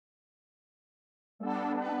Welcome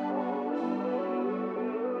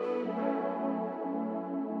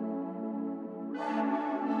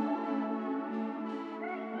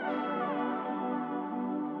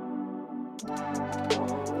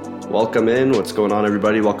in. What's going on,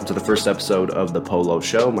 everybody? Welcome to the first episode of The Polo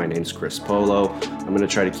Show. My name's Chris Polo. I'm going to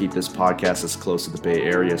try to keep this podcast as close to the Bay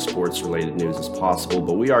Area sports-related news as possible,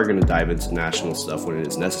 but we are going to dive into national stuff when it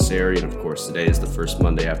is necessary. And, of course, today is the first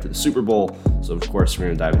Monday after the Super Bowl. So, of course, we're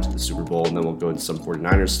going to dive into the Super Bowl, and then we'll go into some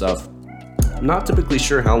 49ers stuff. I'm not typically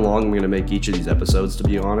sure how long I'm going to make each of these episodes, to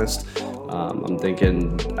be honest. I'm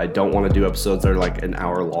thinking I don't want to do episodes that are like an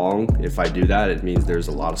hour long. If I do that, it means there's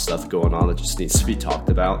a lot of stuff going on that just needs to be talked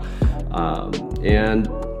about. And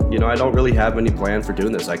I don't really have any plan for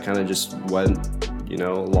doing this. I kind of just went,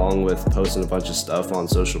 along with posting a bunch of stuff on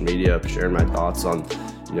social media, sharing my thoughts on,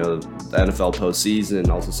 the NFL postseason and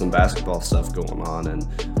also some basketball stuff going on. And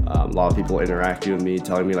a lot of people interacting with me,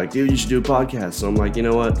 telling me like, dude, you should do a podcast. So I'm like, you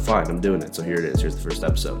know what? Fine, I'm doing it. So here it is. Here's the first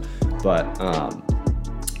episode. But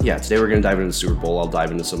today we're going to dive into the Super Bowl. I'll dive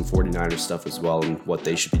into some 49ers stuff as well and what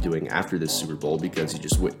they should be doing after this Super Bowl, because you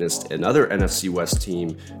just witnessed another NFC West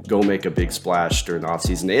team go make a big splash during the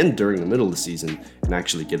offseason and during the middle of the season and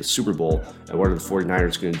actually get a Super Bowl. And what are the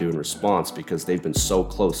 49ers going to do in response? Because they've been so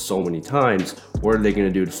close so many times. What are they going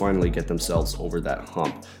to do to finally get themselves over that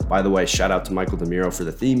hump? By the way, shout out to Michael DeMiro for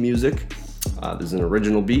the theme music. This is an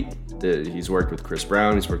original beat. He's worked with Chris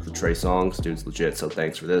Brown. He's worked with Trey Songz. Dude's legit, so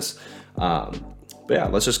thanks for this. But yeah,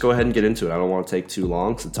 let's just go ahead and get into it. I don't want to take too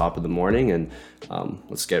long. It's the top of the morning, and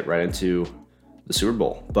let's get right into the Super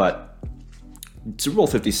Bowl. But Super Bowl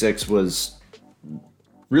 56 was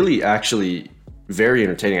really actually very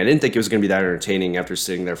entertaining. I didn't think it was going to be that entertaining after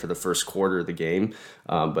sitting there for the first quarter of the game.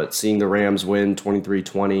 But seeing the Rams win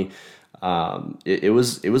 23-20, it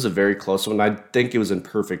was a very close one. I think it was in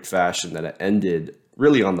perfect fashion that it ended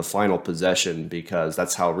really on the final possession, because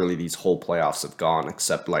that's how really these whole playoffs have gone,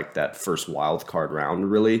 except like that first wild card round,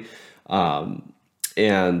 really. And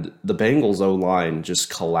the Bengals O-line just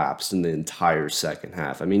collapsed in the entire second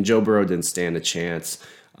half. I mean, Joe Burrow didn't stand a chance.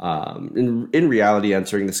 In reality,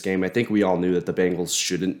 entering this game, I think we all knew that the Bengals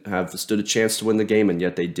shouldn't have stood a chance to win the game, and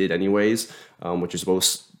yet they did anyways, which is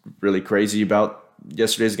what's really crazy about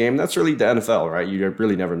yesterday's game. That's really the NFL, right? You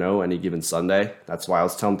really never know any given Sunday. That's why I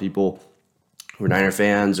was telling people who are Niner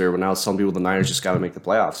fans, or when I was telling people the Niners just got to make the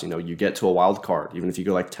playoffs, you get to a wild card. Even if you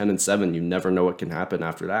go like 10-7, you never know what can happen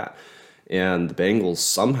after that. And the Bengals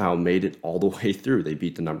somehow made it all the way through. They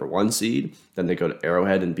beat the number 1 seed. Then they go to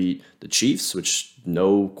Arrowhead and beat the Chiefs, which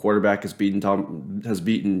no quarterback has beaten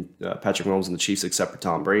Patrick Mahomes and the Chiefs except for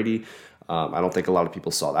Tom Brady. I don't think a lot of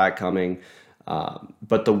people saw that coming.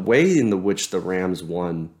 But the way in which the Rams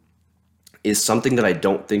won is something that I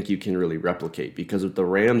don't think you can really replicate, because what the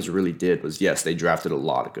Rams really did was, yes, they drafted a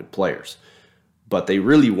lot of good players, but they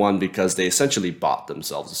really won because they essentially bought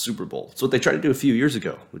themselves a Super Bowl. It's what they tried to do a few years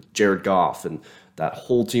ago with Jared Goff and that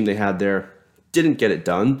whole team they had there. Didn't get it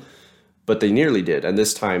done, but they nearly did, and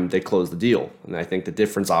this time they closed the deal. And I think the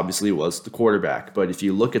difference obviously was the quarterback, but if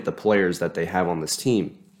you look at the players that they have on this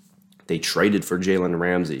team, they traded for Jalen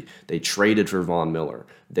Ramsey. They traded for Von Miller.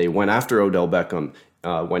 They went after Odell Beckham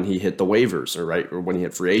when he hit the waivers, or when he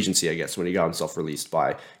hit free agency, I guess, when he got himself released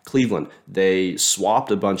by Cleveland. They swapped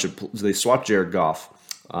Jared Goff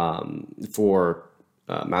for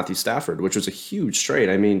Matthew Stafford, which was a huge trade.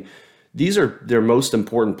 I mean, these are their most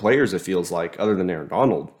important players, it feels like, other than Aaron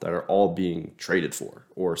Donald, that are all being traded for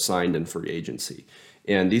or signed in free agency.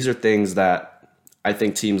 And these are things that I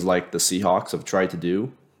think teams like the Seahawks have tried to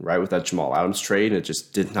do, right, with that Jamal Adams trade. It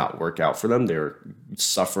just did not work out for them. They're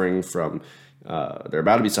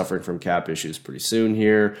about to be suffering from cap issues pretty soon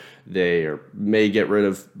here. They may get rid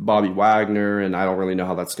of Bobby Wagner, and I don't really know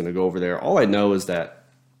how that's going to go over there. All I know is that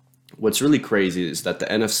what's really crazy is that the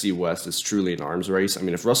NFC West is truly an arms race. I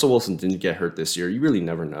mean, if Russell Wilson didn't get hurt this year, you really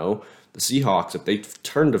never know. The Seahawks, if they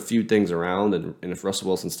turned a few things around and if Russell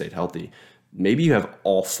Wilson stayed healthy, maybe you have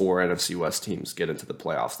all 4 NFC West teams get into the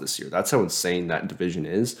playoffs this year. That's how insane that division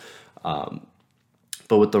is. But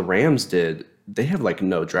what the Rams did, they have like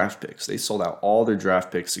no draft picks. They sold out all their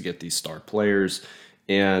draft picks to get these star players,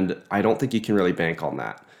 and I don't think you can really bank on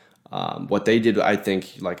that. What they did, I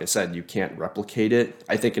think, like I said, you can't replicate it.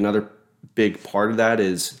 I think another big part of that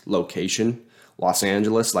is location. Los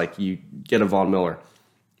Angeles, like you get a Von Miller.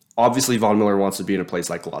 Obviously, Von Miller wants to be in a place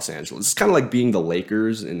like Los Angeles. It's kind of like being the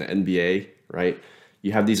Lakers in the NBA, right?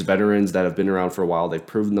 You have these veterans that have been around for a while. They've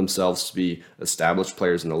proven themselves to be established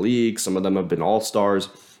players in the league. Some of them have been all-stars.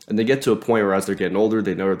 And they get to a point where as they're getting older,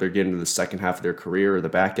 they know they're getting to the second half of their career or the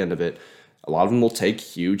back end of it. a lot of them will take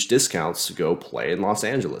huge discounts to go play in Los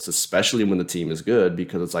Angeles, especially when the team is good,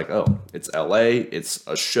 because it's like, oh, it's LA, it's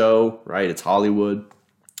a show, right? It's Hollywood,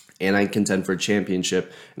 and I contend for a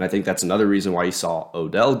championship. And I think that's another reason why you saw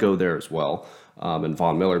Odell go there as well. And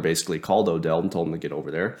Von Miller basically called Odell and told him to get over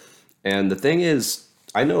there. And the thing is,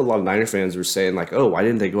 I know a lot of Niner fans were saying like, oh, why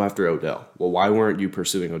didn't they go after Odell? Well, why weren't you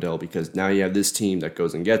pursuing Odell? Because now you have this team that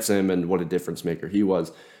goes and gets him, and what a difference maker he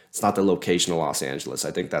was. It's not the location of Los Angeles.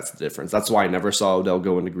 I think that's the difference. That's why I never saw Odell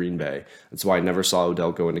go into Green Bay. That's why I never saw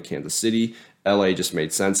Odell go into Kansas City. LA just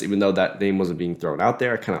made sense. Even though that name wasn't being thrown out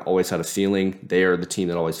there, I kind of always had a feeling they are the team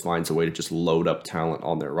that always finds a way to just load up talent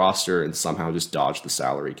on their roster and somehow just dodge the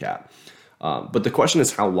salary cap. But the question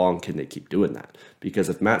is, how long can they keep doing that? Because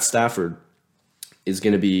if Matt Stafford is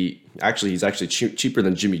going to be, he's actually cheaper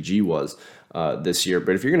than Jimmy G was this year.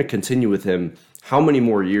 But if you're going to continue with him, how many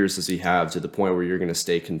more years does he have to the point where you're going to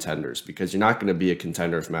stay contenders? Because you're not going to be a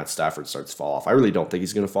contender if Matt Stafford starts to fall off. I really don't think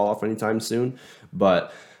he's going to fall off anytime soon.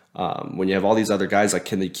 But when you have all these other guys, like,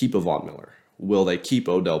 can they keep a Von Miller? Will they keep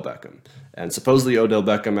Odell Beckham? And supposedly Odell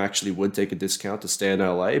Beckham actually would take a discount to stay in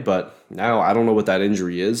LA. But now I don't know what that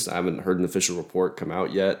injury is. I haven't heard an official report come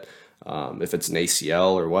out yet. If it's an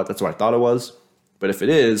ACL or what, that's what I thought it was. But if it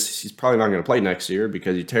is, he's probably not going to play next year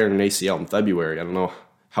because you tear an ACL in February. I don't know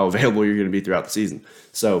how available you're going to be throughout the season.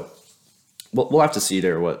 So we'll have to see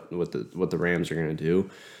there what the Rams are going to do.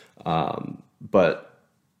 But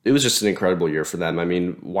it was just an incredible year for them. I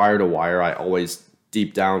mean, wire to wire, I always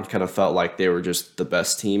deep down kind of felt like they were just the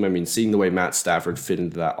best team. I mean, seeing the way Matt Stafford fit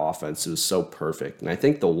into that offense, it was so perfect. And I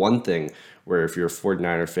think the one thing where if you're a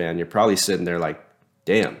 49er fan, you're probably sitting there like,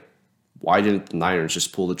 damn, why didn't the Niners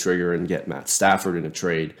just pull the trigger and get Matt Stafford in a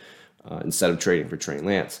trade instead of trading for Trey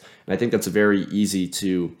Lance? And I think that's very easy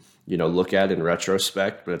to, look at in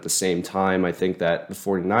retrospect. But at the same time, I think that the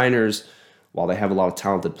 49ers, while they have a lot of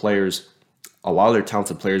talented players, a lot of their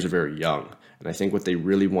talented players are very young. And I think what they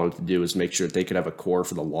really wanted to do is make sure that they could have a core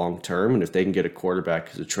for the long term. And if they can get a quarterback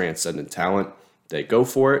who's a transcendent talent, they go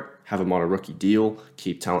for it, have him on a rookie deal,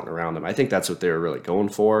 keep talent around them. I think that's what they were really going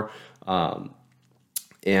for.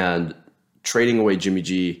 And trading away Jimmy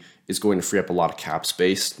G is going to free up a lot of cap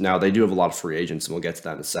space. Now, they do have a lot of free agents, and we'll get to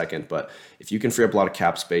that in a second. But if you can free up a lot of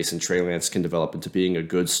cap space and Trey Lance can develop into being a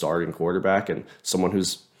good starting quarterback and someone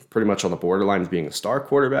who's pretty much on the borderline of being a star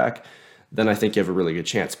quarterback, then I think you have a really good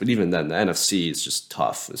chance. But even then, the NFC is just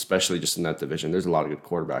tough, especially just in that division. There's a lot of good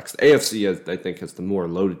quarterbacks. The AFC, I think, has the more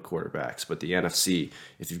loaded quarterbacks. But the NFC,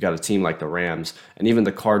 if you've got a team like the Rams, and even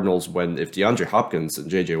the Cardinals, if DeAndre Hopkins and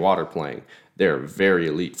J.J. Watt are playing, they're a very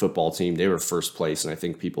elite football team. They were first place, and I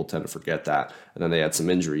think people tend to forget that. And then they had some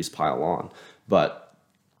injuries pile on. But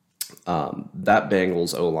that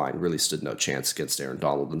Bengals O-line really stood no chance against Aaron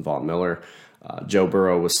Donald and Von Miller. Joe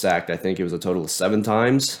Burrow was sacked, I think it was a total of 7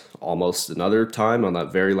 times, almost another time on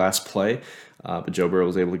that very last play. But Joe Burrow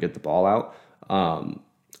was able to get the ball out.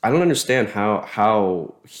 I don't understand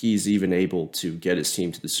how he's even able to get his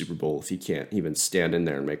team to the Super Bowl if he can't even stand in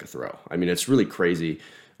there and make a throw. I mean, it's really crazy.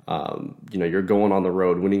 You're going on the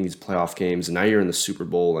road, winning these playoff games, and now you're in the Super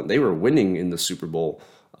Bowl, and they were winning in the Super Bowl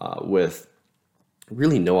with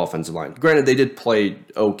really no offensive line. Granted, they did play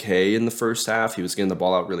okay in the first half. He was getting the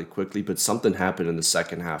ball out really quickly, but something happened in the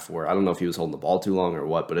second half where I don't know if he was holding the ball too long or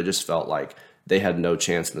what, but it just felt like they had no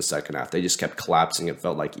chance in the second half. They just kept collapsing. It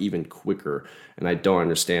felt like even quicker, and I don't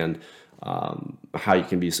understand how you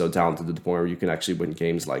can be so talented to the point where you can actually win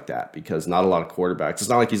games like that, because not a lot of quarterbacks. It's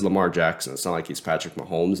not like he's Lamar Jackson. It's not like he's Patrick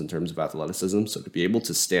Mahomes in terms of athleticism. So to be able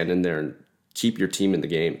to stand in there and keep your team in the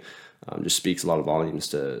game just speaks a lot of volumes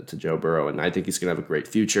to Joe Burrow, and I think he's going to have a great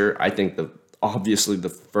future. I think obviously the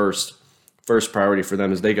first priority for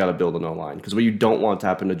them is they got to build an O-line, because what you don't want to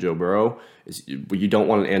happen to Joe Burrow is you don't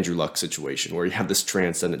want an Andrew Luck situation where you have this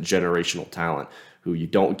transcendent generational talent who you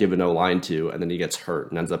don't give an O-line to, and then he gets hurt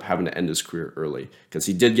and ends up having to end his career early, because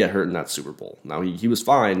he did get hurt in that Super Bowl. Now, he was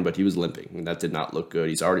fine, but he was limping, and that did not look good.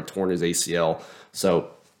 He's already torn his ACL, so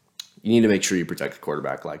you need to make sure you protect the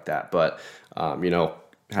quarterback like that. But,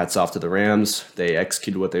 hats off to the Rams. They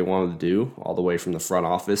executed what they wanted to do all the way from the front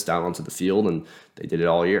office down onto the field, and they did it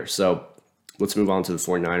all year. So let's move on to the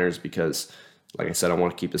 49ers, because, like I said, I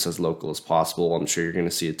want to keep this as local as possible. I'm sure you're going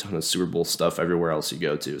to see a ton of Super Bowl stuff everywhere else you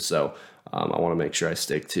go to. So I want to make sure I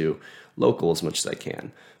stick to local as much as I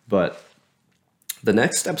can. But the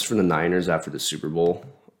next steps for the Niners after the Super Bowl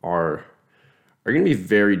are are going to be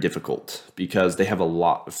very difficult because they have a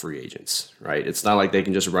lot of free agents, right? It's not like they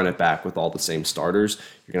can just run it back with all the same starters.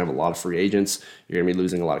 You're going to have a lot of free agents. You're going to be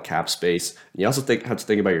losing a lot of cap space. And you also have to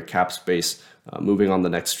think about your cap space moving on the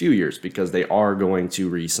next few years, because they are going to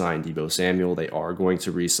re-sign Deebo Samuel. They are going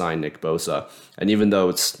to re-sign Nick Bosa. And even though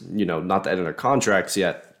it's, not the end of their contracts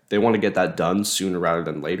yet, they want to get that done sooner rather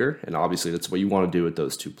than later. And obviously that's what you want to do with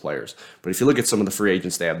those two players. But if you look at some of the free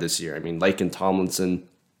agents they have this year, I mean, Laken Tomlinson,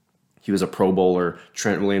 he was a Pro Bowler.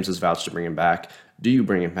 Trent Williams has vouched to bring him back. Do you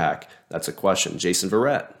bring him back? That's a question. Jason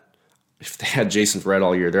Verrett. If they had Jason Verrett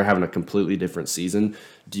all year, they're having a completely different season.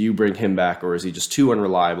 Do you bring him back, or is he just too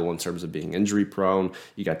unreliable in terms of being injury prone?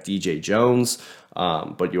 You got DJ Jones,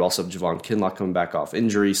 but you also have Javon Kinlaw coming back off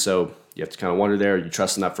injury. So you have to kind of wonder there, are you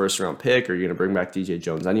trusting that first round pick, or are you going to bring back DJ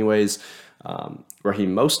Jones anyways?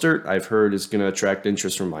 Raheem Mostert, I've heard, is going to attract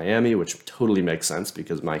interest from Miami, which totally makes sense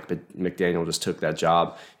because Mike McDaniel just took that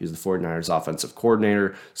job. He was the 49ers offensive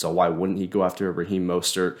coordinator, so why wouldn't he go after Raheem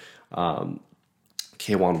Mostert?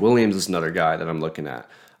 K'Waun Williams is another guy that I'm looking at.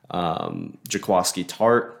 Jaquiski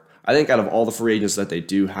Tart. I think out of all the free agents that they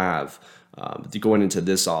do have going into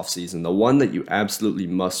this offseason, the one that you absolutely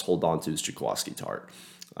must hold on to is Jaquiski Tart.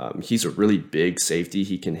 He's a really big safety.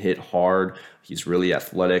 He can hit hard. He's really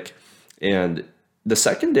athletic. And the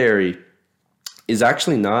secondary is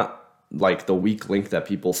actually not like the weak link that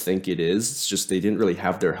people think it is. It's just they didn't really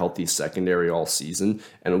have their healthy secondary all season.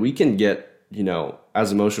 And we can get,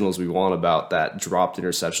 as emotional as we want about that dropped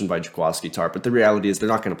interception by Jaquiski Tart, but the reality is they're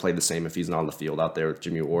not going to play the same if he's not on the field out there with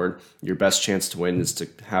Jimmy Ward. Your best chance to win is to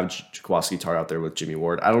have Jaquiski Tart out there with Jimmy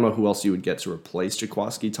Ward. I don't know who else you would get to replace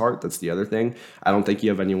Jaquiski Tart. That's the other thing. I don't think you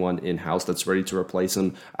have anyone in-house that's ready to replace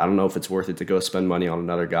him. I don't know if it's worth it to go spend money on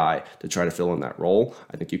another guy to try to fill in that role.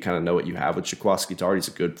 I think you kind of know what you have with Jaquiski Tart. He's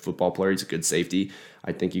a good football player. He's a good safety.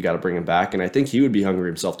 I think you got to bring him back, and I think he would be hungry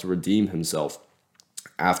himself to redeem himself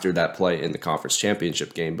after that play in the conference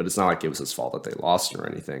championship game, but it's not like it was his fault that they lost or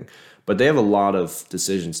anything. But they have a lot of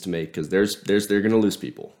decisions to make because they're going to lose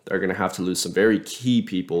people. They're going to have to lose some very key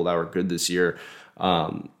people that were good this year.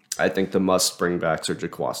 I think the must bring backs are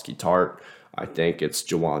Jaquiski Tart. I think it's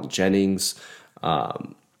Jauan Jennings.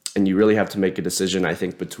 And you really have to make a decision, I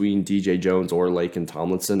think, between DJ Jones or Laken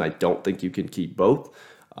Tomlinson. I don't think you can keep both.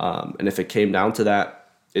 And if it came down to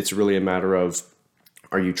that, it's really a matter of,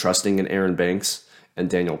 are you trusting in Aaron Banks and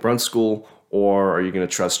Daniel Brunskill, or are you going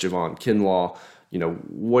to trust Javon Kinlaw?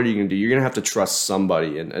 What are you going to do? You're going to have to trust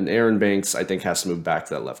somebody. And Aaron Banks, I think, has to move back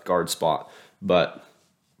to that left guard spot. But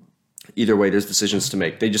either way, there's decisions to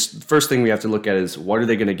make. The first thing we have to look at is, what are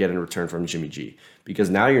they going to get in return from Jimmy G? Because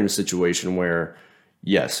now you're in a situation where,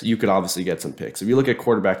 yes, you could obviously get some picks. If you look at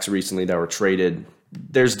quarterbacks recently that were traded,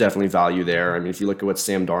 there's definitely value there. I mean, if you look at what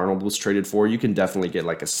Sam Darnold was traded for, you can definitely get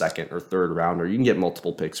like a second or third rounder. You can get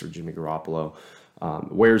multiple picks for Jimmy Garoppolo.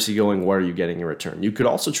 Where is he going? What are you getting in return? You could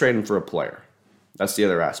also trade him for a player. That's the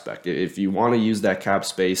other aspect. If you want to use that cap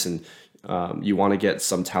space and you want to get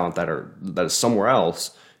some talent that is somewhere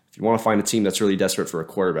else, if you want to find a team that's really desperate for a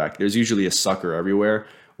quarterback, there's usually a sucker everywhere.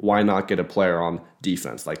 Why not get a player on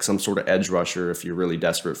defense, like some sort of edge rusher if you're really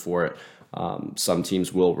desperate for it? Some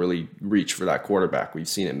teams will really reach for that quarterback. We've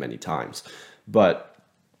seen it many times. But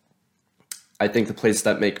I think the place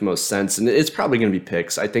that make most sense, and it's probably going to be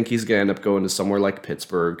picks, I think he's going to end up going to somewhere like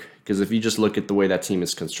Pittsburgh, because if you just look at the way that team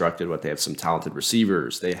is constructed, they have some talented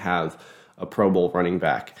receivers, they have a Pro Bowl running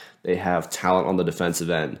back, they have talent on the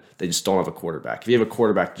defensive end, they just don't have a quarterback. If you have a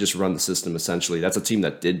quarterback to just run the system, essentially, that's a team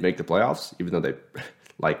that did make the playoffs, even though they,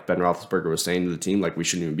 like Ben Roethlisberger was saying to the team, like, we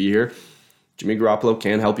shouldn't even be here. Jimmy Garoppolo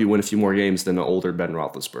can help you win a few more games than an older Ben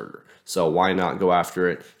Roethlisberger. So why not go after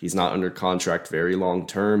it? He's not under contract very long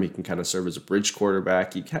term. He can kind of serve as a bridge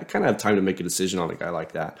quarterback. You kind of have time to make a decision on a guy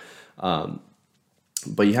like that.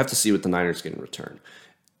 But you have to see what the Niners get in return.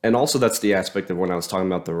 And also that's the aspect of when I was talking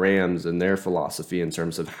about the Rams and their philosophy in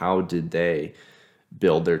terms of how did they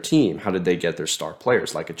build their team? How did they get their star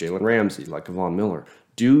players like a Jalen Ramsey, like a Von Miller?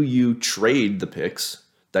 Do you trade the picks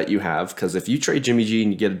that you have? Because if you trade Jimmy G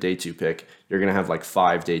and you get a day 2 pick, you're going to have like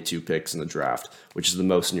 5 day 2 picks in the draft, which is the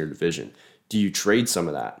most in your division. Do you trade some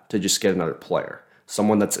of that to just get another player,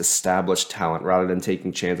 someone that's established talent, rather than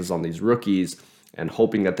taking chances on these rookies and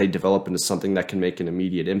hoping that they develop into something that can make an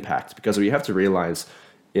immediate impact? Because what you have to realize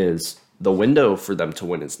is the window for them to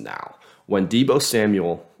win is now. When Deebo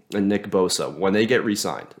Samuel and Nick Bosa, when they get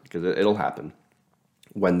re-signed, because it'll happen,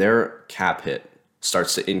 when their cap hit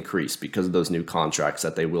starts to increase because of those new contracts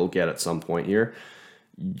that they will get at some point here,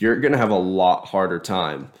 you're going to have a lot harder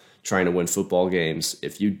time trying to win football games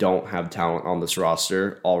if you don't have talent on this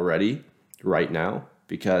roster already right now,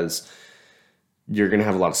 because you're going to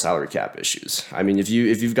have a lot of salary cap issues. I mean, if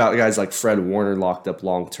you've got guys like Fred Warner locked up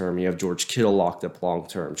long term, you have George Kittle locked up long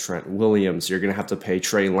term, Trent Williams, you're going to have to pay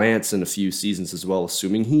Trey Lance in a few seasons as well,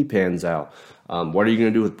 assuming he pans out. What are you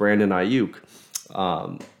going to do with Brandon Ayuk?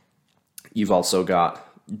 You've also got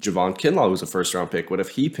Javon Kinlaw, who's a first-round pick. What if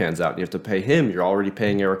he pans out and you have to pay him? You're already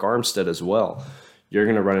paying Eric Armstead as well. You're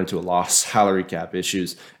going to run into a lot of salary cap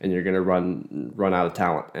issues, and you're going to run out of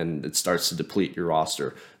talent, and it starts to deplete your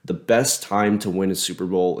roster. The best time to win a Super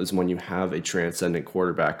Bowl is when you have a transcendent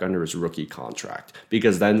quarterback under his rookie contract,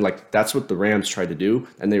 because then that's what the Rams tried to do,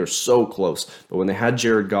 and they were so close. But when they had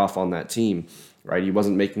Jared Goff on that team, right, he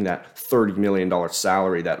wasn't making that $30 million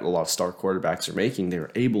salary that a lot of star quarterbacks are making. They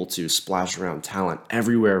were able to splash around talent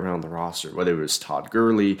everywhere around the roster, whether it was Todd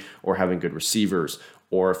Gurley or having good receivers,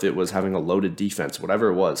 or if it was having a loaded defense, whatever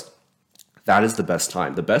it was. That is the best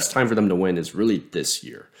time. The best time for them to win is really this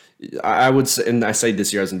year. I would say, and I say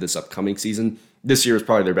this year as in this upcoming season, this year is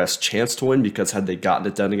probably their best chance to win, because had they gotten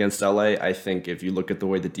it done against LA, I think if you look at the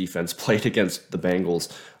way the defense played against the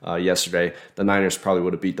Bengals yesterday, the Niners probably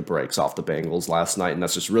would have beat the brakes off the Bengals last night, and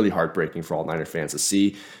that's just really heartbreaking for all Niner fans to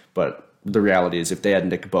see. But the reality is, if they had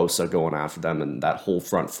Nick Bosa going after them and that whole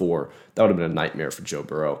front four, that would have been a nightmare for Joe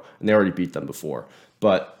Burrow, and they already beat them before.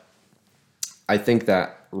 But I think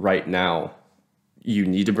that right now, you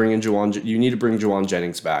need to bring Juwan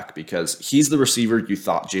Jennings back, because he's the receiver you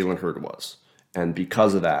thought Jalen Hurd was. And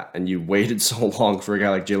because of that, and you waited so long for a guy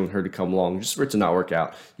like Jalen Hurd to come along, just for it to not work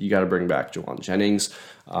out, you got to bring back Juwan Jennings.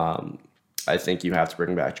 I think you have to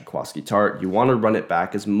bring back Jaquiski Tartt. You want to run it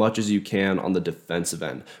back as much as you can on the defensive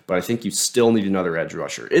end, but I think you still need another edge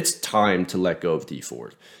rusher. It's time to let go of Dee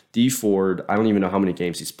Ford. Dee Ford, I don't even know how many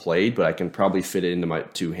games he's played, but I can probably fit it into my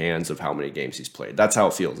two hands of how many games he's played. That's how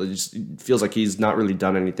it feels. It feels like he's not really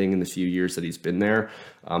done anything in the few years that he's been there.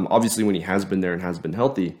 Obviously, when he has been there and has been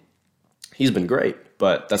healthy, he's been great,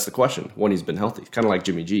 but that's the question. When he's been healthy, kind of like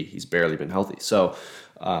Jimmy G, he's barely been healthy. So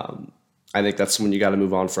I think that's when you got to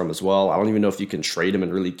move on from as well. I don't even know if you can trade him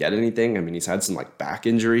and really get anything. I mean, he's had some back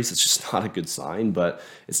injuries. It's just not a good sign, but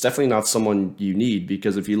it's definitely not someone you need,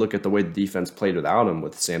 because if you look at the way the defense played without him,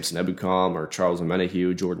 with Samson Ebukam or Charles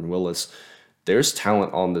Omenihu, Jordan Willis, there's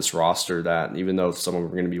talent on this roster that, even though some of them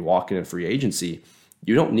are going to be walking in free agency,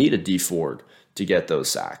 you don't need a Dee Ford to get those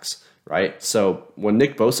sacks. Right? So when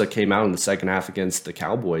Nick Bosa came out in the second half against the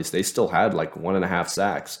Cowboys, they still had 1.5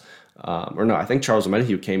 sacks. I think Charles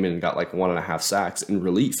Omenihu came in and got 1.5 sacks in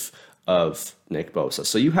relief of Nick Bosa.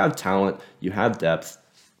 So you have talent, you have depth.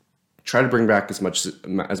 Try to bring back as much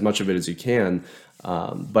of it as you can.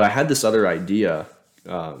 But I had this other idea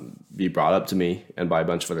be brought up to me and by a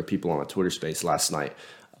bunch of other people on a Twitter space last night.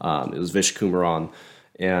 It was Vish Kumaran,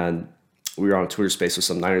 and we were on a Twitter space with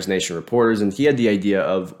some Niners Nation reporters, and he had the idea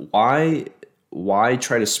of why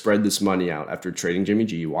try to spread this money out after trading Jimmy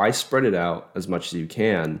G? Why spread it out as much as you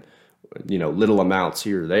can, little amounts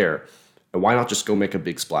here or there, and why not just go make a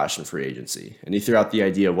big splash in free agency? And he threw out the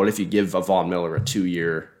idea, what if you give Von Miller a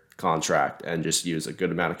 2-year contract and just use a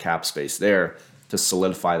good amount of cap space there to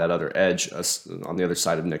solidify that other edge on the other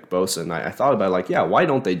side of Nick Bosa? And I thought about why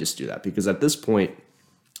don't they just do that? Because at this point,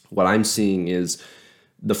 what I'm seeing is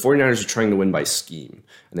the 49ers are trying to win by scheme,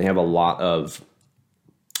 and they have a lot of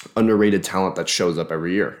underrated talent that shows up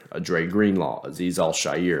every year. A Dre Greenlaw, Azeez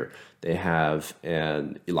Al-Shaair. They have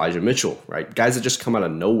an Elijah Mitchell, right? Guys that just come out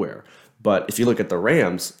of nowhere. But if you look at the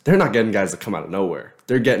Rams, they're not getting guys that come out of nowhere.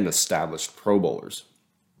 They're getting established Pro Bowlers,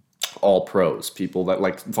 all pros, people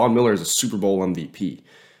that Von Miller is a Super Bowl MVP.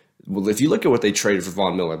 Well, if you look at what they traded for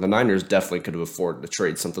Von Miller, the Niners definitely could have afforded to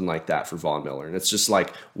trade something like that for Von Miller. And it's just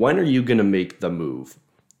when are you going to make the move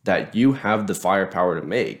that you have the firepower to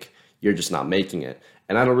make? You're just not making it.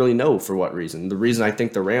 And I don't really know for what reason. The reason I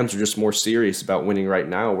think the Rams are just more serious about winning right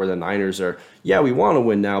now, where the Niners are, we want to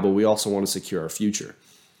win now, but we also want to secure our future.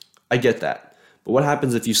 I get that. But what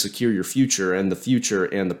happens if you secure your future and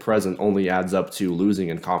the present only adds up to losing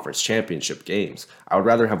in conference championship games? I would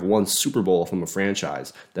rather have one Super Bowl from a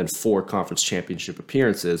franchise than 4 conference championship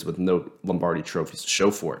appearances with no Lombardi trophies to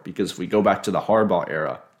show for it. Because if we go back to the Harbaugh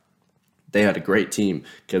era, they had a great team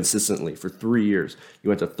consistently for 3 years. You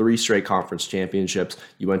went to 3 straight conference championships.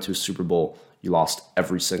 You went to a Super Bowl. You lost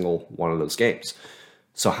every single one of those games.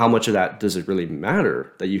 So how much of that does it really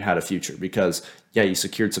matter that you had a future? Because, you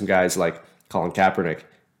secured some guys like Colin Kaepernick.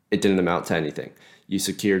 It didn't amount to anything. You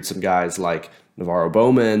secured some guys like Navarro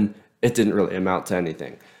Bowman. It didn't really amount to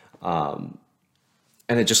anything.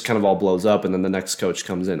 And it just kind of all blows up, and then the next coach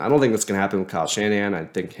comes in. I don't think that's going to happen with Kyle Shanahan. I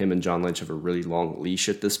think him and John Lynch have a really long leash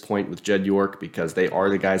at this point with Jed York, because they are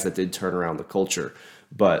the guys that did turn around the culture.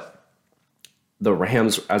 But the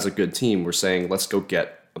Rams, as a good team, were saying, let's go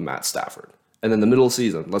get a Matt Stafford. And then the middle of the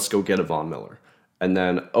season, let's go get a Von Miller. And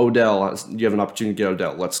then Odell, you have an opportunity to get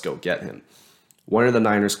Odell, let's go get him. When are the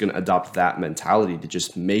Niners going to adopt that mentality to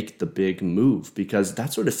just make the big move? Because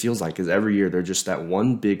that's what it feels like, is every year they're just that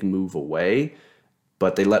one big move away,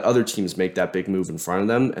 but they let other teams make that big move in front of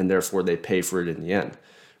them, and therefore they pay for it in the end,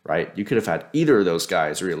 right? You could have had either of those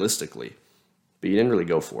guys realistically, but you didn't really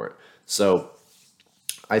go for it. So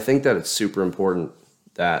I think that it's super important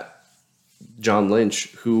that John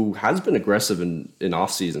Lynch, who has been aggressive in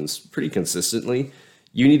off seasons pretty consistently,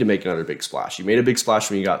 you need to make another big splash. You made a big splash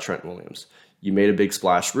when you got Trent Williams. You made a big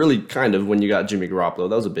splash, really kind of, when you got Jimmy Garoppolo.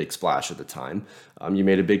 That was a big splash at the time. You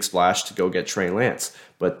made a big splash to go get Trey Lance.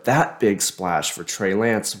 But that big splash for Trey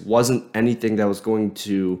Lance wasn't anything that was going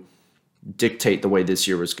to dictate the way this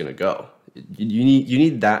year was going to go. You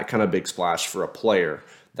need that kind of big splash for a player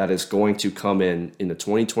that is going to come in the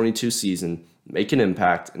 2022 season, make an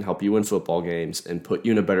impact, and help you win football games and put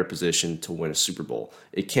you in a better position to win a Super Bowl.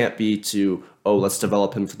 It can't be to, let's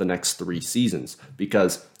develop him for the next 3 seasons,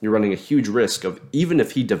 because you're running a huge risk of, even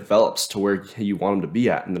if he develops to where you want him to be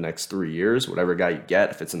at in the next 3 years, whatever guy you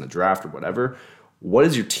get, if it's in the draft or whatever, what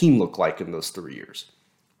does your team look like in those 3 years?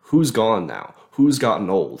 Who's gone now? Who's gotten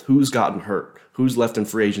old? Who's gotten hurt? Who's left in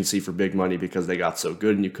free agency for big money because they got so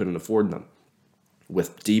good and you couldn't afford them?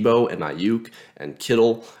 With Debo and Ayuk and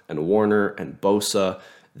Kittle and Warner and Bosa,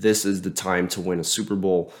 this is the time to win a Super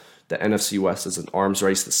Bowl. The NFC West is an arms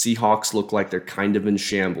race. The Seahawks look like they're kind of in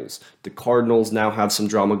shambles. The Cardinals now have some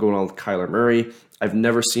drama going on with Kyler Murray. I've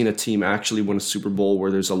never seen a team actually win a Super Bowl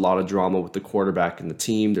where there's a lot of drama with the quarterback and the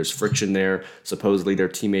team. There's friction there. Supposedly they're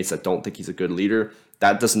teammates that don't think he's a good leader.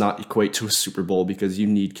 That does not equate to a Super Bowl, because you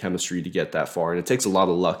need chemistry to get that far. And it takes a lot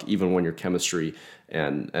of luck, even when your chemistry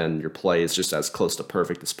and your play is just as close to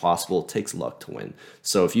perfect as possible. It takes luck to win.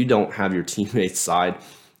 So if you don't have your teammates' side,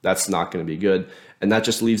 that's not going to be good. And that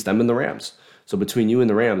just leaves them and the Rams. So between you and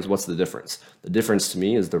the Rams, what's the difference? The difference to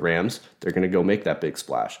me is the Rams, they're going to go make that big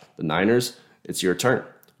splash. The Niners, it's your turn.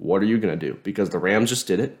 What are you going to do? Because the Rams just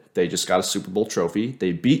did it. They just got a Super Bowl trophy.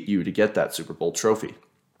 They beat you to get that Super Bowl trophy.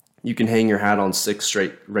 You can hang your hat on 6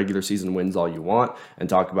 straight regular season wins all you want and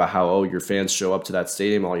talk about how, your fans show up to that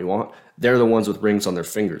stadium all you want. They're the ones with rings on their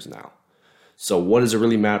fingers now. So what does it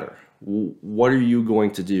really matter? What are you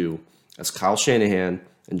going to do as Kyle Shanahan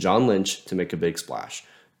and John Lynch to make a big splash?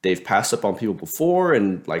 They've passed up on people before,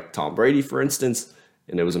 and like Tom Brady, for instance,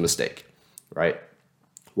 and it was a mistake, right?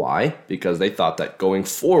 Why? Because they thought that going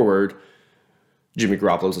forward, Jimmy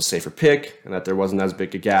Garoppolo was a safer pick, and that there wasn't as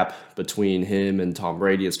big a gap between him and Tom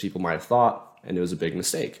Brady as people might have thought, and it was a big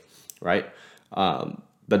mistake, right?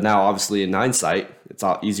 But now, obviously, in hindsight, it's a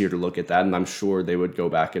lot easier to look at that, and I'm sure they would go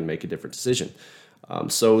back and make a different decision.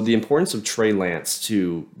 So the importance of Trey Lance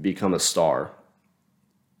to become a star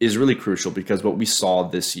is really crucial, because what we saw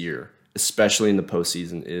this year, especially in the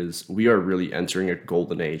postseason, is we are really entering a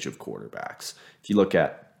golden age of quarterbacks. If you look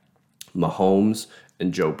at Mahomes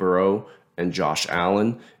and Joe Burrow and Josh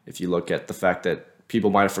Allen, if you look at the fact that people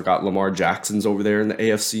might have forgot Lamar Jackson's over there in the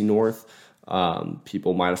AFC North,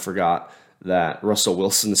 people might have forgot that Russell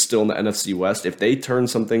Wilson is still in the NFC West. If they turn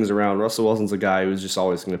some things around, Russell Wilson's a guy who's just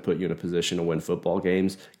always going to put you in a position to win football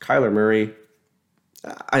games. Kyler Murray,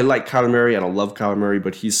 I like Kyler Murray. I don't love Kyler Murray,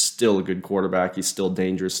 but he's still a good quarterback. He's still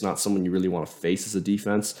dangerous. Not someone you really want to face as a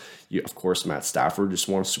defense. Of course, Matt Stafford just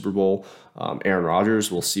won a Super Bowl. Aaron Rodgers,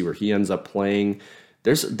 we'll see where he ends up playing.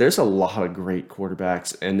 There's a lot of great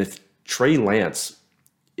quarterbacks, and if Trey Lance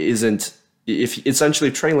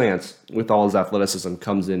Trey Lance with all his athleticism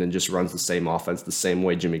comes in and just runs the same offense the same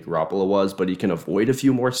way Jimmy Garoppolo was, but he can avoid a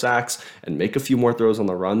few more sacks and make a few more throws on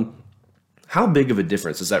the run, how big of a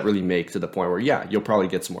difference does that really make to the point where, you'll probably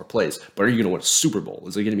get some more plays, but are you going to win a Super Bowl?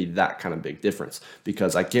 Is it going to be that kind of big difference?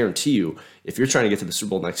 Because I guarantee you, if you're trying to get to the Super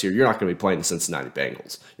Bowl next year, you're not going to be playing the Cincinnati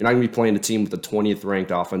Bengals. You're not going to be playing a team with the 20th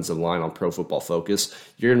ranked offensive line on Pro Football Focus.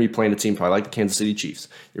 You're going to be playing a team probably like the Kansas City Chiefs.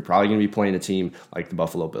 You're probably going to be playing a team like the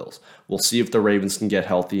Buffalo Bills. We'll see if the Ravens can get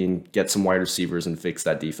healthy and get some wide receivers and fix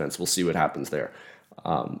that defense. We'll see what happens there.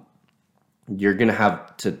 You're going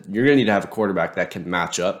to need to have a quarterback that can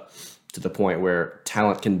match up to the point where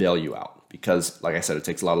talent can bail you out. Because, like I said, it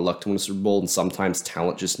takes a lot of luck to win a Super Bowl, and sometimes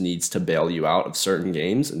talent just needs to bail you out of certain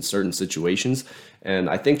games and certain situations. And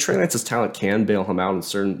I think Trey Lance's talent can bail him out in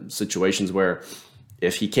certain situations where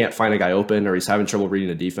if he can't find a guy open or he's having trouble reading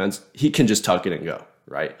the defense, he can just tuck it and go,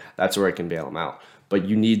 right? That's where it can bail him out. But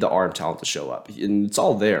you need the arm talent to show up. And it's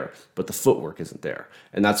all there, but the footwork isn't there.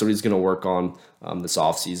 And that's what he's going to work on this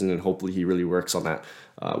offseason, and hopefully he really works on that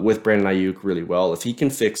with Brandon Ayuk really well. If he can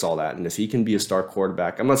fix all that, and if he can be a star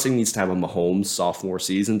quarterback, I'm not saying he needs to have a Mahomes sophomore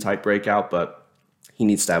season type breakout, but he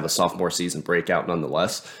needs to have a sophomore season breakout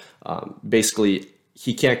nonetheless. Basically,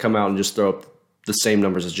 he can't come out and just throw up the same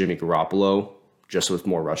numbers as Jimmy Garoppolo, just with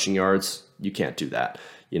more rushing yards. You can't do that.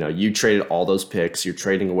 You traded all those picks. You're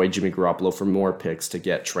trading away Jimmy Garoppolo for more picks to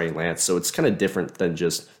get Trey Lance. So it's kind of different than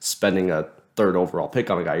just spending a third overall pick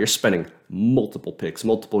on a guy. You're spending multiple picks,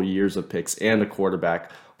 multiple years of picks, and a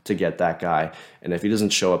quarterback to get that guy. And if he doesn't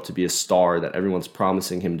show up to be a star that everyone's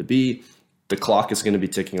promising him to be, the clock is going to be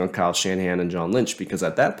ticking on Kyle Shanahan and John Lynch, because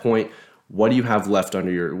at that point, what do you have left up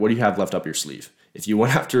your sleeve? If you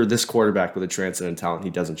went after this quarterback with a transcendent talent, he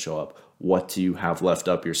doesn't show up. What do you have left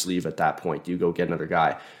up your sleeve at that point? Do you go get another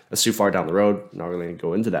guy? That's too far down the road. I'm not really going to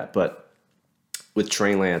go into that. But with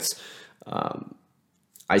Trey Lance,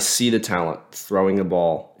 I see the talent throwing the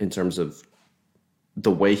ball in terms of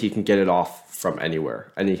the way he can get it off from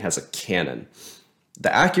anywhere. And he has a cannon.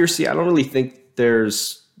 The accuracy, I don't really think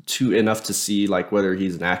there's enough to see like whether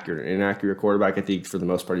he's an accurate or inaccurate quarterback. I think for the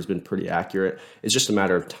most part he's been pretty accurate. It's just a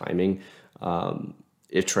matter of timing.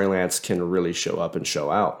 If Trey Lance can really show up and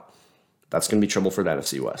show out, that's going to be trouble for the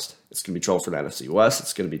NFC West. It's going to be trouble for the NFC West.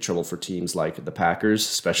 It's going to be trouble for teams like the Packers,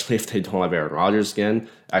 especially if they don't have Aaron Rodgers again.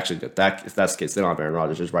 Actually, if that's the case, they don't have Aaron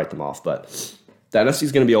Rodgers, just write them off. But the NFC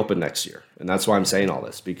is going to be open next year. And that's why I'm saying all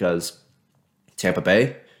this, because Tampa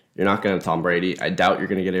Bay, you're not going to Tom Brady. I doubt you're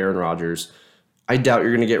going to get Aaron Rodgers. I doubt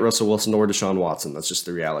you're going to get Russell Wilson or Deshaun Watson. That's just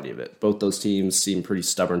the reality of it. Both those teams seem pretty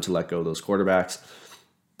stubborn to let go of those quarterbacks.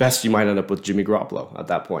 Best, you might end up with Jimmy Garoppolo at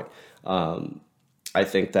that point. I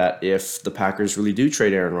think that if the Packers really do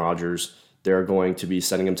trade Aaron Rodgers, they're going to be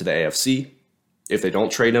sending him to the AFC. If they don't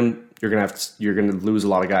trade him, you're going to lose a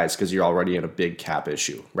lot of guys because you're already in a big cap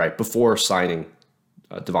issue, right? Before signing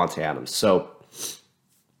Devontae Adams. So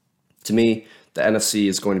to me, the NFC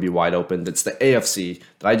is going to be wide open. It's the AFC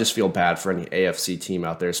that I just feel bad for any AFC team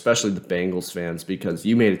out there, especially the Bengals fans, because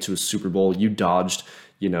you made it to a Super Bowl. You dodged,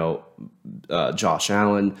 Josh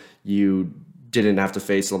Allen. You didn't have to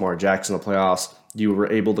face Lamar Jackson in the playoffs. You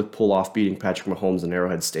were able to pull off beating Patrick Mahomes in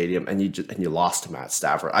Arrowhead Stadium, and you lost to Matt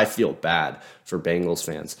Stafford. I feel bad for Bengals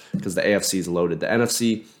fans because the AFC is loaded. The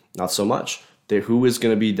NFC, not so much. Who is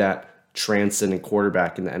going to be that transcendent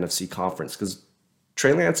quarterback in the NFC conference? Because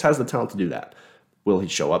Trey Lance has the talent to do that. Will he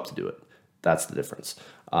show up to do it? That's the difference.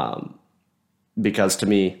 Because to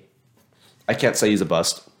me, I can't say he's a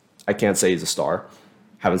bust. I can't say he's a star.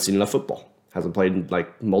 Haven't seen enough football. Hasn't played in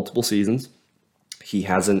like multiple seasons. He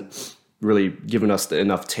hasn't really given us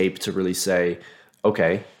enough tape to really say,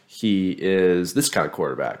 okay, he is this kind of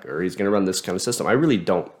quarterback or he's going to run this kind of system. I really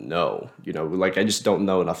don't know. I just don't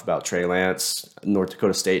know enough about Trey Lance, North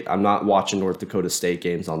Dakota State. I'm not watching North Dakota State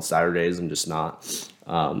games on Saturdays. I'm just not.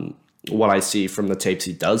 What I see from the tapes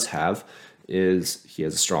he does have is he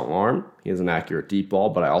has a strong arm. He has an accurate deep ball,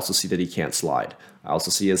 but I also see that he can't slide. I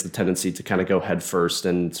also see he has the tendency to kind of go head first,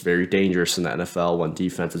 and it's very dangerous in the NFL when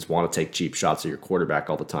defenses want to take cheap shots at your quarterback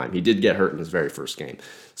all the time. He did get hurt in his very first game.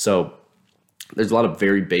 So there's a lot of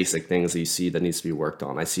very basic things that you see that needs to be worked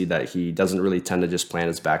on. I see that he doesn't really tend to just plant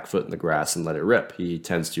his back foot in the grass and let it rip. He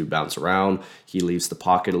tends to bounce around. He leaves the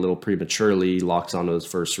pocket a little prematurely, locks onto his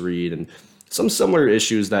first read, and some similar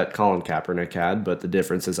issues that Colin Kaepernick had, but the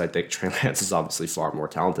difference is I think Trey Lance is obviously far more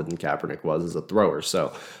talented than Kaepernick was as a thrower.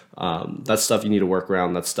 So that's stuff you need to work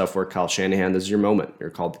around. That's stuff where Kyle Shanahan, this is your moment. You're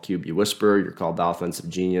called the QB whisperer. You're called the offensive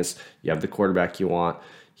genius. You have the quarterback you want.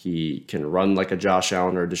 He can run like a Josh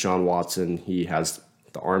Allen or a Deshaun Watson. He has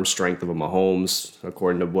the arm strength of a Mahomes,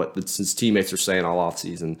 according to what his teammates are saying all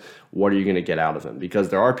offseason. What are you going to get out of him? Because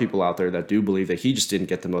there are people out there that do believe that he just didn't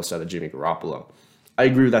get the most out of Jimmy Garoppolo. I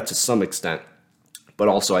agree with that to some extent, but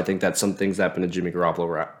also I think that some things that happened to Jimmy Garoppolo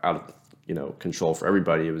were out of control for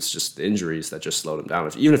everybody. It was just the injuries that just slowed him down.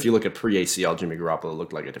 Even if you look at pre-ACL, Jimmy Garoppolo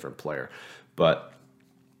looked like a different player. But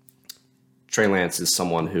Trey Lance is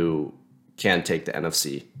someone who can take the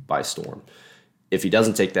NFC by storm. If he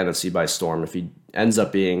doesn't take the NFC by storm, if he ends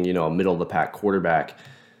up being a middle-of-the-pack quarterback,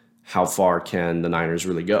 how far can the Niners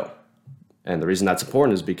really go? And the reason that's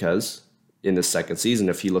important is because in this second season,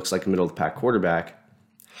 if he looks like a middle-of-the-pack quarterback,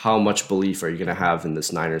 how much belief are you going to have in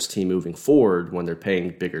this Niners team moving forward when they're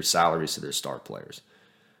paying bigger salaries to their star players?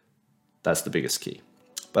 That's the biggest key.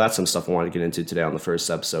 But that's some stuff I wanted to get into today on the first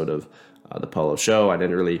episode of the Polo Show. I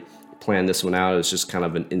didn't really plan this one out. It was just kind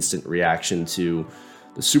of an instant reaction to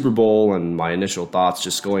the Super Bowl and my initial thoughts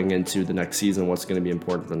just going into the next season, what's going to be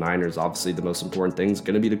important for the Niners. Obviously, the most important thing is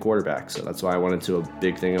going to be the quarterback. So that's why I went into a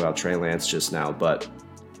big thing about Trey Lance just now. But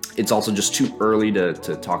it's also just too early to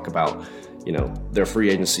talk about their free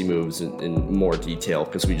agency moves in more detail,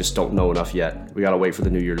 because we just don't know enough yet. We got to wait for the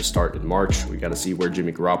new year to start in March. We got to see where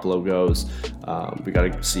Jimmy Garoppolo goes. We got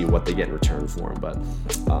to see what they get in return for him. But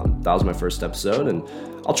that was my first episode, and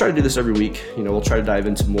I'll try to do this every week. We'll try to dive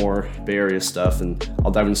into more Bay Area stuff, and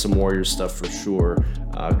I'll dive into some Warriors stuff for sure,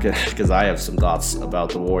 because I have some thoughts about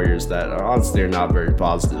the Warriors that honestly are not very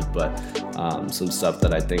positive, but some stuff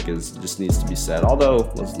that I think just needs to be said.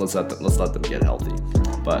 Although let's let them get healthy.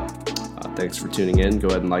 But thanks for tuning in. Go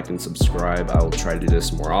ahead and like and subscribe. I will try to do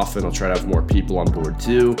this more often. I'll try to have more people on board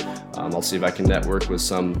too. I'll see if I can network with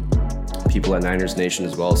some people at Niners Nation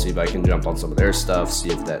as well. See if I can jump on some of their stuff. See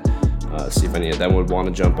if any of them would want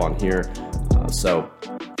to jump on here. So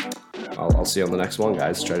I'll see you on the next one,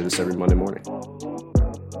 guys. Try to do this every Monday morning.